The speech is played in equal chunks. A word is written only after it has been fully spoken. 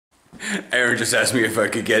Aaron just asked me if I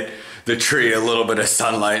could get the tree a little bit of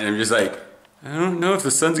sunlight, and I'm just like, I don't know if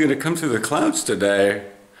the sun's gonna come through the clouds today.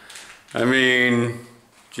 I mean,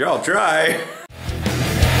 y'all try.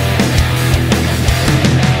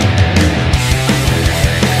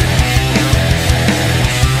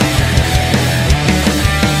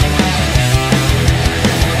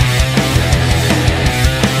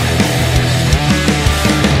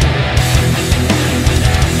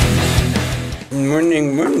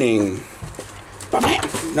 Morning.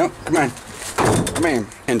 No, come on. Come on.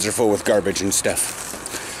 Hands are full with garbage and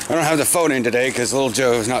stuff. I don't have the phone in today because little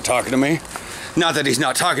Joe is not talking to me. Not that he's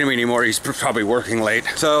not talking to me anymore, he's probably working late.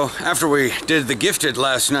 So after we did The Gifted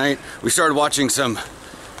last night, we started watching some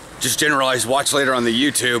just generalized watch later on the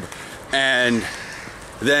YouTube, and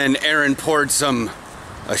then Aaron poured some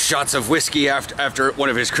shots of whiskey after one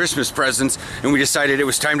of his Christmas presents, and we decided it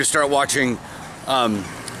was time to start watching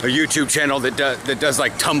a YouTube channel that does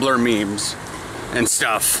like Tumblr memes and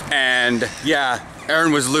stuff. And yeah,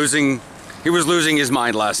 Aaron was losing his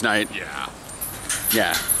mind last night.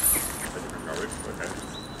 Yeah.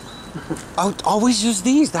 I'll always use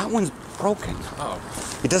these. That one's broken. Oh.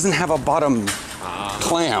 It doesn't have a bottom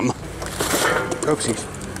clam. Oopsies.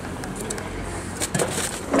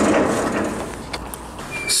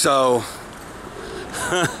 So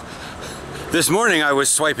this morning I was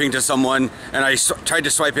swiping to someone and I tried to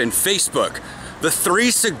swipe in Facebook. The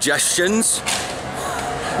 3 suggestions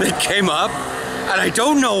that came up, and I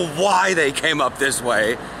don't know why they came up this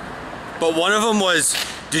way, but one of them was,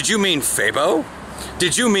 did you mean Fabo?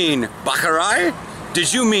 Did you mean Baccarat?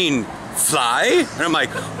 Did you mean fly? And I'm like,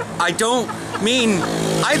 I don't mean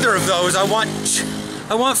either of those. I want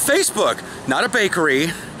Facebook, not a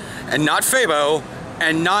bakery, and not Fabo,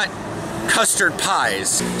 and not custard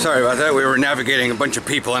pies. Sorry about that. We were navigating a bunch of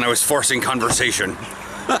people and I was forcing conversation.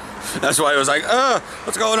 That's why I was like,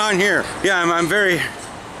 what's going on here? Yeah, I'm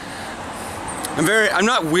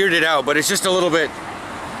not weirded out, but it's just a little bit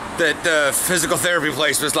that the physical therapy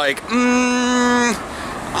place was like, we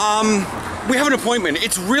have an appointment.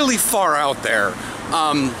 It's really far out there.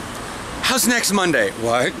 How's next Monday?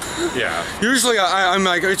 What? Yeah. Usually I'm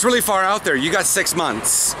like, it's really far out there. You got 6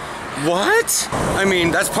 months. What? I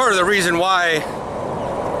mean, that's part of the reason why,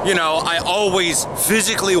 you know, I always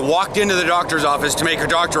physically walked into the doctor's office to make a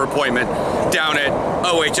doctor appointment down at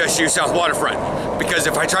OHSU South Waterfront. Because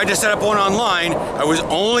if I tried to set up one online, I was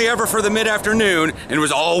only ever for the mid-afternoon and it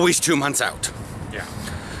was always 2 months out. Yeah.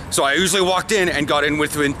 So I usually walked in and got in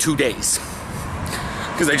within 2 days.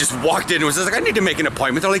 Because I just walked in and was just like, I need to make an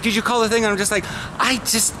appointment. They're like, did you call the thing? And I'm just like,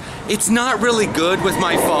 it's not really good with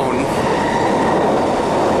my phone.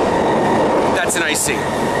 That's an IC.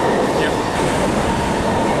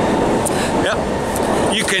 Yep.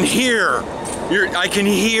 You can hear, I can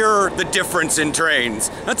hear the difference in trains.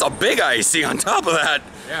 That's a big IC on top of that.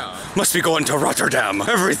 Yeah. Must be going to Rotterdam.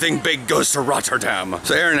 Everything big goes to Rotterdam.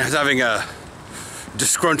 So Aaron is having a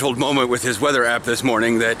disgruntled moment with his weather app this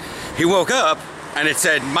morning that he woke up and it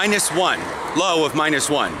said -1, low of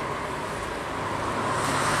 -1.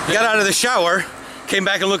 He got out of the shower, came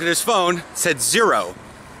back and looked at his phone, it said 0.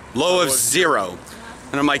 Low of 0.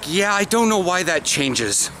 And I'm like, yeah, I don't know why that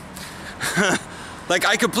changes. Like,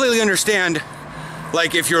 I completely understand,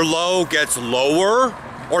 like, if your low gets lower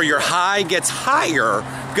or your high gets higher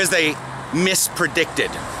because they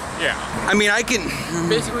mispredicted. Yeah. I mean, I can...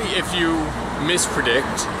 Basically, if you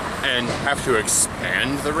mispredict and have to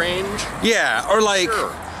expand the range. Yeah, or like,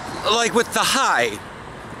 sure. Like with the high.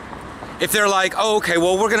 If they're like, oh, okay,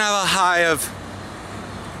 well, we're gonna have a high of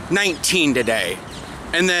 19 today.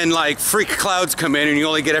 And then like freak clouds come in and you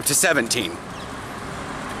only get up to 17.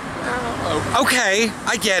 Okay,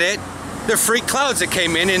 I get it. They're freak clouds that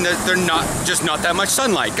came in and they're not that much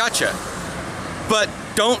sunlight. Gotcha. But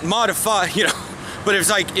don't modify, you know. But it's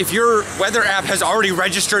like, if your weather app has already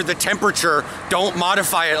registered the temperature, don't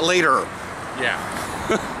modify it later. Yeah.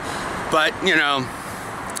 But, you know,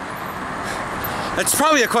 that's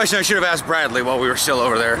probably a question I should have asked Bradley while we were still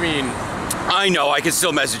over there. I mean, I know, I can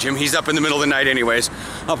still message him. He's up in the middle of the night anyways.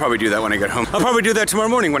 I'll probably do that when I get home. I'll probably do that tomorrow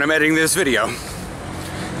morning when I'm editing this video.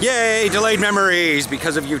 Yay, delayed memories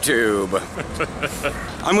because of YouTube.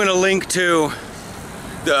 I'm gonna link to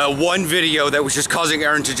the one video that was just causing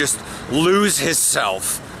Aaron to just lose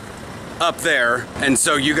himself up there, and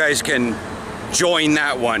so you guys can join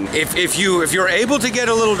that one. If you're able to get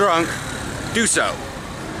a little drunk, do so,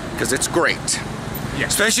 because it's great. Yeah.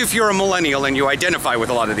 Especially if you're a millennial and you identify with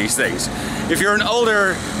a lot of these things. If you're an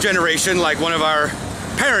older generation, like one of our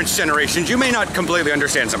parents' generations, you may not completely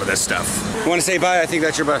understand some of this stuff. You want to say bye? I think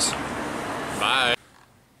that's your bus. Bye.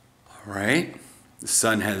 All right. The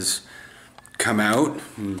sun has come out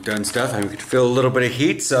and done stuff. I could feel a little bit of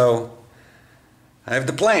heat, so I have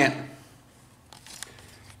the plant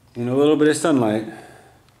in a little bit of sunlight.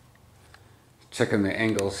 Checking the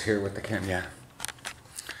angles here with the camera. Yeah.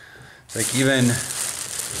 It's like even,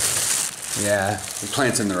 yeah, the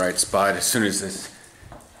plant's in the right spot. As soon as this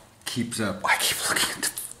keeps up, I keep looking at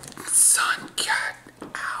the sun. God,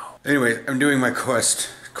 ow. Anyway, I'm doing my quest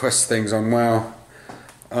things on WoW.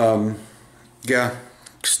 Yeah,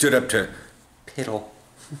 stood up to piddle.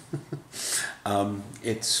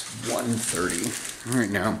 It's 1:30 right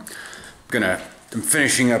now. I'm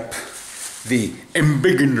finishing up the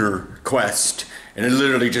Embiggener quest, and it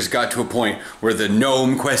literally just got to a point where the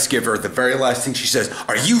gnome quest giver, the very last thing she says,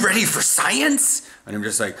 "Are you ready for science?" And I'm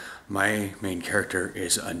just like, my main character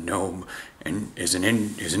is a gnome, and is a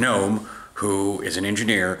gnome who is an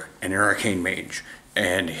engineer and an arcane mage.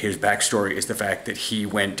 And his backstory is the fact that he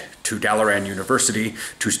went to Dalaran University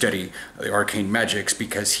to study the arcane magics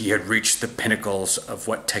because he had reached the pinnacles of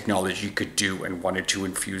what technology could do and wanted to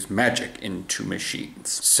infuse magic into machines.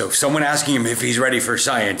 So someone asking him if he's ready for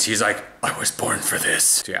science, he's like, I was born for this.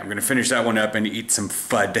 So yeah, I'm gonna finish that one up and eat some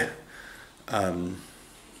FUD.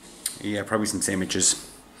 Yeah, probably some sandwiches.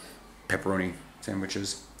 Pepperoni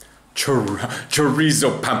sandwiches.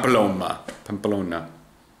 Chorizo Pamplona.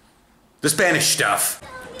 The Spanish stuff.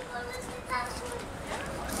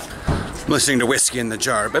 I'm listening to Whiskey in the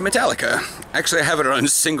Jar by Metallica. Actually, I have it on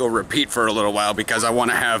single repeat for a little while because I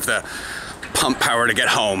want to have the pump power to get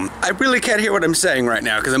home. I really can't hear what I'm saying right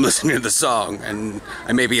now because I'm listening to the song, and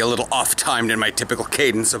I may be a little off-timed in my typical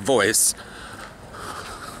cadence of voice.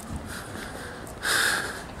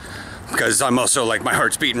 Because I'm also, like, my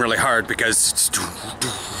heart's beating really hard because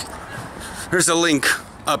there's a link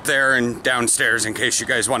up there and downstairs in case you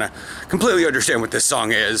guys want to completely understand what this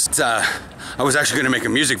song is. I was actually going to make a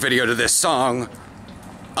music video to this song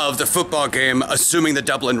of the football game, assuming the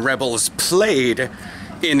Dublin Rebels played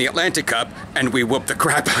in the Atlantic Cup and we whooped the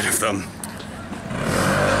crap out of them.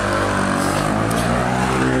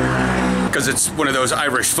 Because it's one of those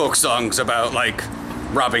Irish folk songs about, like,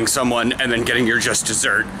 robbing someone and then getting your just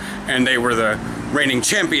dessert. And they were the reigning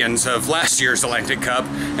champions of last year's Atlantic Cup,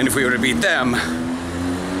 and if we were to beat them,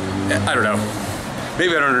 I don't know.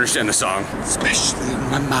 Maybe I don't understand the song. Especially in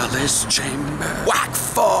my malice chamber. Whack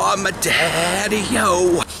for my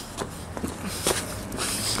daddy-o.